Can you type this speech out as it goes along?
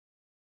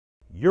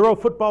Euro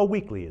Football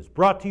Weekly is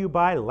brought to you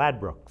by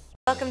Ladbrokes.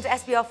 Welcome to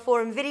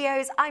SBRForum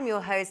videos. I'm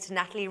your host,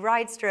 Natalie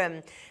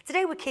Rydström.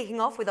 Today we're kicking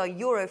off with our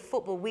Euro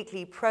Football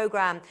Weekly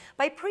programme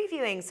by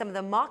previewing some of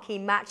the marquee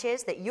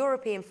matches that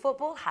European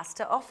football has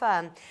to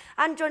offer.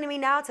 And joining me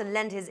now to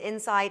lend his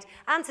insight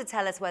and to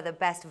tell us where the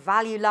best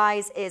value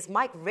lies is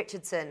Mike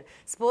Richardson,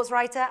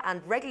 sportswriter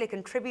and regular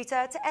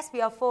contributor to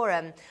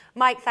SBRForum.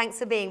 Mike, thanks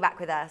for being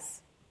back with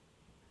us.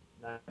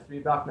 Nice to be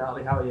back,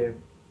 Natalie. How are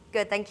you?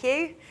 Good, thank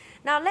you.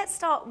 Now let's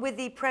start with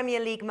the Premier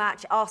League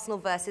match, Arsenal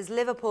versus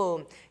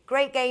Liverpool.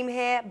 Great game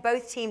here.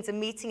 Both teams are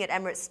meeting at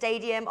Emirates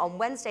Stadium on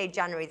Wednesday,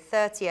 January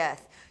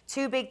 30th.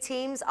 Two big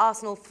teams,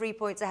 Arsenal 3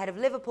 points ahead of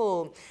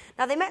Liverpool.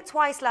 Now they met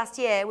twice last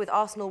year with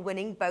Arsenal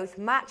winning both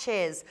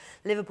matches.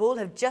 Liverpool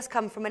have just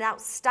come from an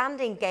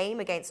outstanding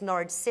game against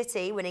Norwich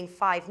City, winning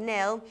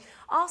 5-0.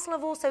 Arsenal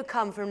have also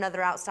come from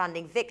another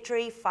outstanding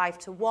victory,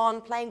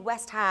 5-1, playing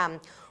West Ham.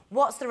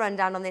 What's the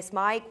rundown on this,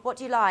 Mike? What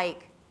do you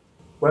like?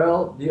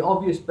 Well, the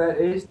obvious bet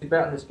is the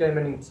bet on this game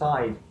ending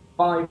tied,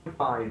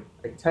 5-5,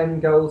 a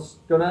 10-goal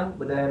gunner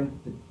with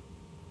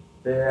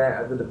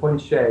the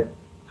points shared.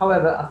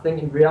 However, I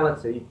think in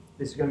reality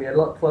this is going to be a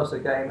lot closer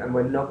game, and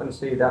we're not going to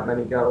see that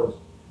many goals.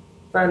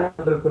 Fair enough,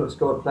 Liverpool have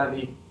scored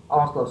plenty,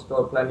 Arsenal have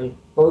scored plenty.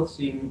 Both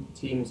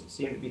teams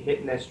seem to be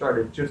hitting their stride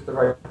at just the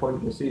right point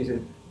in the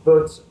season.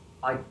 But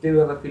I do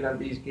have a feeling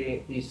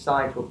these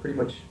sides will pretty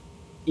much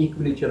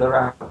equal each other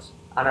out,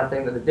 and I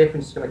think that the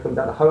difference is going to come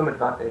down to home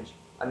advantage.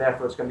 And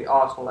therefore it's going to be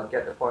Arsenal that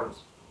get the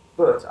points.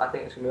 But I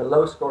think it's going to be a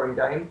low-scoring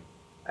game.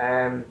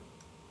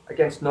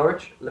 Against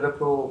Norwich,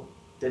 Liverpool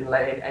didn't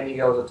let in any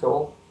goals at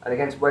all. And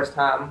against West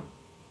Ham,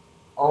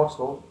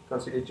 Arsenal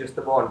conceded just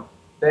the one.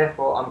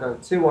 Therefore, I'm going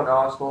 2-1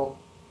 Arsenal.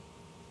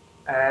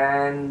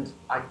 And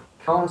I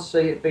can't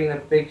see it being a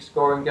big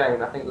scoring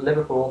game. I think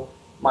Liverpool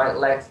might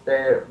let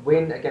their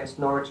win against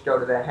Norwich go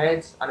to their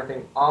heads. And I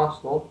think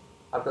Arsenal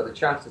have got the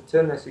chance to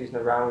turn their season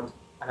around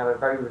and have a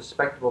very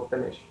respectable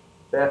finish.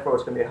 Therefore,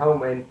 it's going to be a home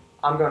win.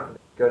 I'm going for the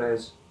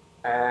Gunners,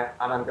 and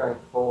I'm going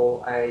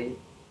for a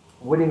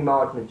winning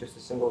margin of just a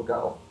single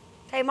goal.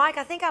 Hey, Mike,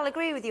 I think I'll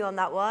agree with you on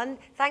that one.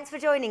 Thanks for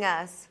joining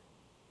us.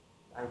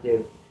 Thank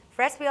you.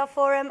 For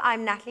SBRForum,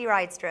 I'm Natalie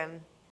Rydström.